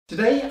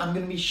Today I'm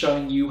going to be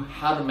showing you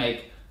how to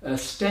make a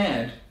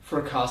stand for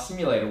a car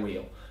simulator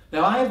wheel.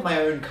 Now I have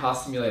my own car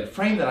simulator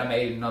frame that I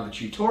made in another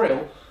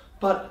tutorial,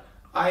 but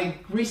I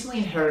recently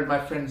inherited my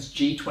friend's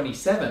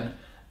G27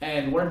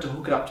 and wanted to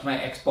hook it up to my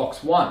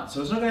Xbox One. So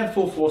it's not going to have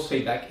full force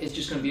feedback, it's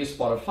just going to be a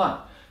spot of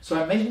fun.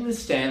 So I'm making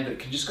this stand that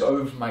can just go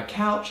over my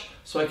couch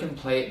so I can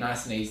play it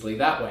nice and easily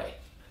that way.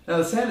 Now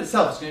the stand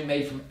itself is going to be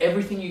made from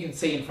everything you can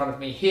see in front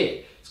of me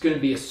here. It's going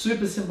to be a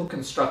super simple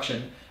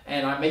construction,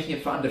 and I'm making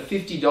it for under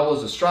 $50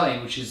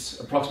 Australian, which is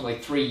approximately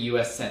 3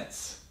 US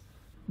cents.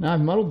 Now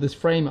I've modeled this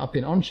frame up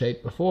in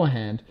Onshape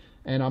beforehand,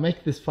 and I'll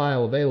make this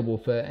file available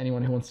for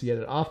anyone who wants to get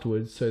it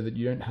afterwards so that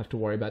you don't have to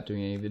worry about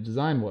doing any of the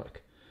design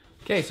work.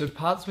 Okay, so the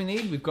parts we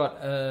need, we've got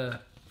a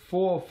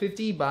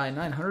 450 by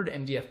 900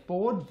 MDF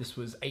board. This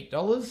was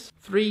 $8.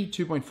 3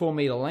 2.4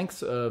 meter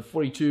lengths of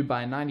 42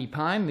 by 90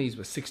 pine. These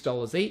were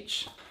 $6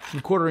 each.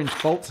 Some 1/4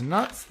 inch bolts and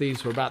nuts.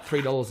 These were about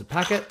 $3 a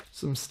packet.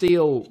 Some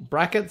steel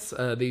brackets.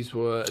 These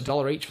were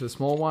 $1 each for the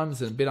small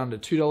ones and a bit under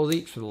 $2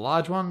 each for the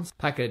large ones.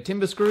 Packet of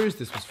timber screws.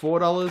 This was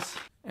 $4.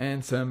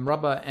 And some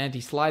rubber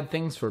anti-slide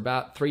things for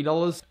about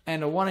 $3.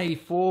 And a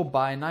 184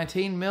 by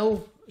 19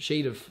 mil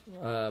sheet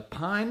of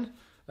pine.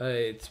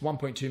 It's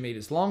 1.2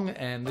 meters long,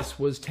 and this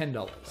was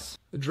 $10.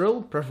 A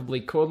drill, preferably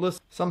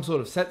cordless, some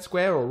sort of set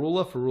square or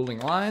ruler for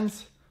ruling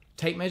lines,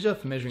 tape measure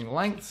for measuring the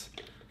lengths,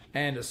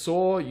 and a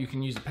saw. You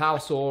can use a power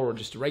saw or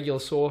just a regular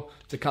saw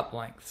to cut the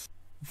lengths.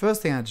 The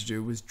first thing I had to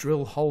do was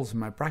drill holes in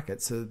my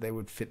brackets so that they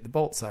would fit the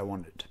bolts I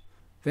wanted.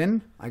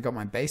 Then I got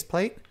my base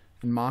plate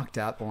and marked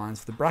out the lines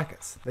for the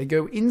brackets. They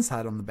go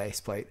inside on the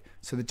base plate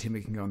so the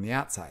timber can go on the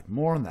outside.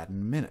 More on that in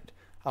a minute.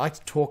 I like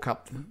to torque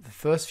up the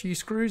first few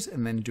screws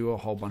and then do a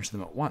whole bunch of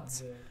them at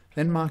once.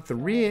 Then mark the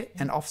rear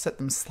and offset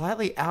them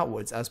slightly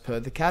outwards as per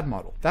the CAD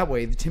model. That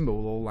way the timber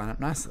will all line up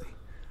nicely.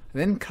 I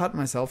then cut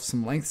myself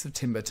some lengths of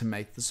timber to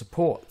make the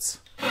supports.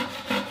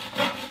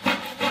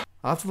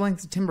 After the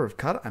lengths of timber have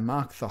cut, I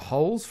mark the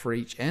holes for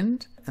each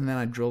end and then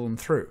I drill them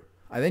through.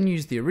 I then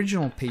use the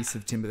original piece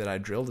of timber that I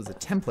drilled as a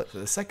template for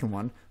the second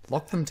one,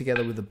 lock them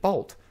together with a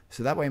bolt,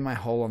 so that way my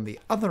hole on the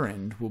other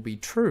end will be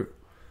true.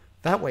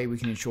 That way we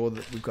can ensure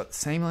that we've got the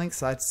same length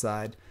side to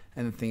side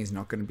and the thing is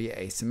not going to be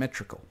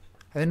asymmetrical.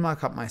 I then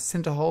mark up my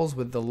center holes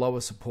where the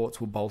lower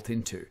supports will bolt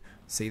into.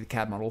 See the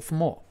CAD model for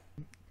more.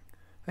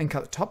 Then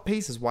cut the top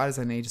piece as wide as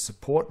I need to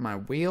support my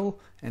wheel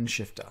and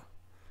shifter.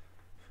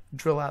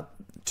 Drill out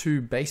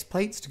 2 base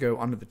plates to go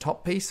under the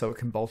top piece so it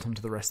can bolt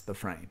onto the rest of the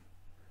frame.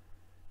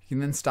 You can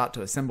then start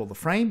to assemble the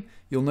frame.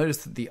 You'll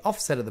notice that the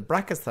offset of the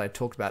brackets that I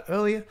talked about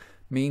earlier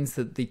means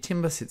that the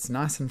timber sits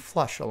nice and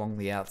flush along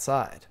the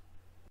outside.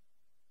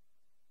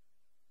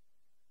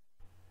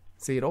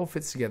 See, it all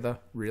fits together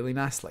really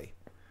nicely.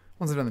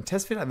 Once I've done the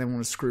test fit, I then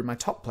want to screw my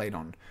top plate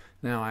on.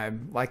 Now I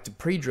like to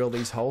pre-drill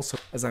these holes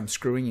as I'm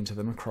screwing into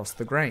them across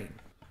the grain.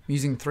 I'm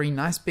using 3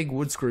 nice big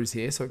wood screws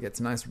here so it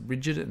gets a nice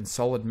rigid and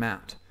solid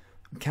mount.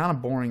 I'm counter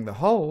boring the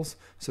holes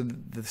so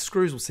that the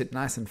screws will sit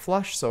nice and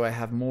flush so I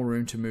have more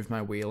room to move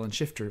my wheel and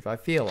shifter if I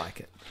feel like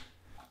it.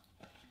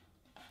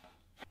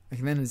 I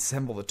can then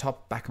assemble the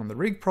top back on the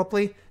rig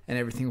properly and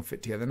everything will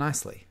fit together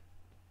nicely.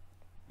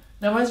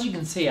 Now as you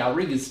can see, our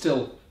rig is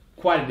still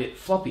quite a bit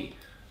floppy,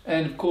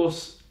 and of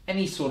course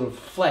any sort of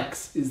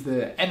flex is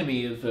the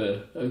enemy of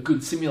a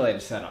good simulator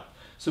setup.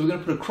 So we're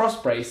going to put a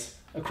cross brace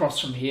across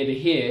from here to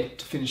here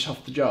to finish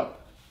off the job.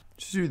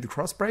 To do the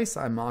cross brace,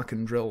 I mark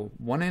and drill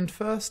one end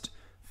first,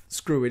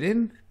 screw it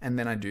in, and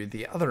then I do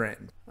the other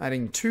end.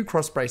 Adding 2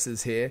 cross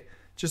braces here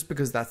just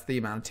because that's the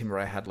amount of timber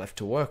I had left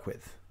to work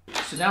with.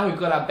 So now we've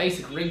got our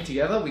basic rig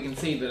together. We can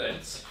see that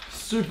it's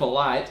super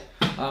light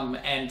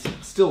and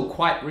still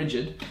quite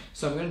rigid.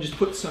 So I'm going to just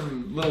put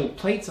some little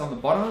plates on the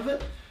bottom of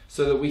it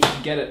so that we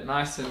can get it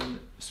nice and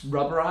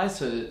rubberized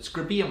so that it's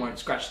grippy and won't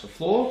scratch the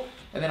floor.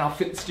 And then I'll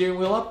fit the steering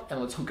wheel up and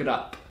let's hook it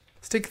up.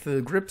 Stick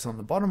the grips on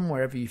the bottom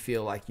wherever you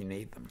feel like you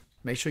need them.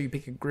 Make sure you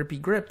pick a grippy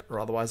grip or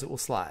otherwise it will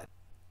slide.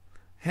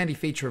 A handy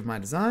feature of my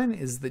design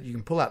is that you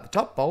can pull out the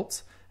top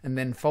bolts and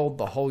then fold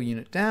the whole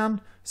unit down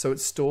so it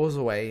stores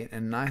away in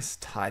a nice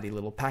tidy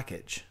little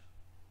package.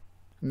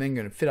 I'm then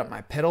going to fit up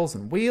my pedals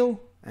and wheel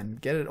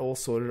and get it all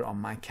sorted on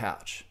my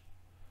couch.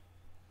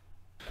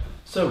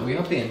 So we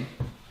hop in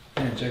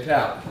and check it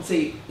out. You can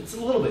see it's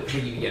a little bit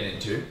tricky to get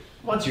into.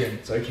 Once you're in,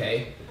 it's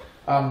okay.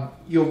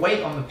 Your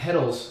weight on the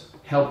pedals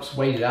helps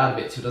weight it out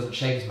a bit so it doesn't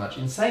shake as much.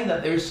 In saying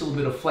that, there is still a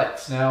bit of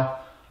flex. Now,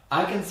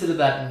 I consider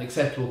that an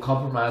acceptable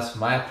compromise for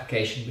my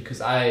application because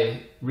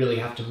I really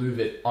have to move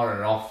it on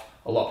and off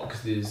a lot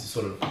because there's a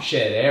sort of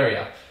shared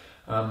area.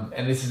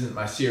 And this isn't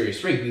my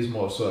serious rig, this is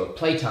more sort of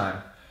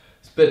playtime.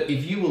 But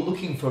if you were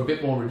looking for a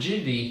bit more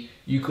rigidity,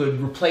 you could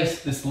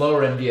replace this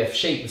lower MDF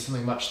sheet with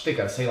something much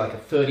thicker, say like a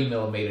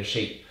 30mm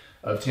sheet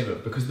of timber.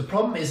 Because the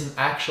problem isn't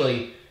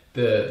actually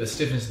the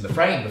stiffness in the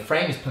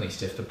frame is plenty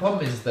stiff. The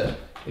problem is that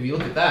if you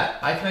look at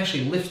that, I can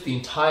actually lift the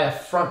entire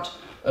front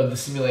of the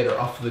simulator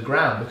off the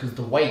ground because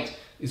the weight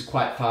is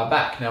quite far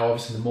back. Now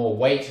obviously the more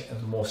weight and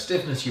the more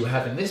stiffness you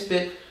have in this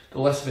bit, the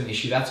less of an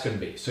issue that's going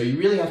to be. So you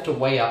really have to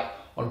weigh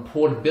up on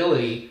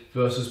portability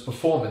versus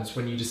performance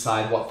when you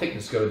decide what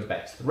thickness to go with the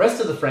base. The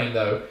rest of the frame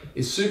though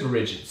is super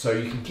rigid, so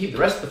you can keep the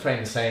rest of the frame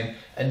the same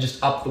and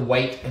just up the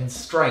weight and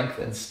strength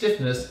and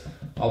stiffness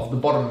of the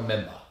bottom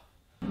member.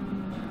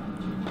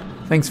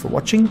 Thanks for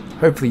watching.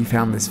 Hopefully you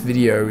found this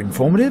video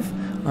informative.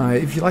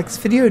 If you like this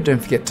video, don't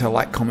forget to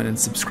like, comment and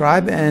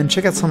subscribe, and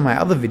check out some of my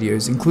other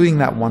videos, including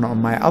that one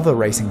on my other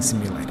racing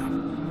simulator.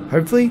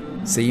 Hopefully,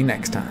 see you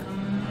next time.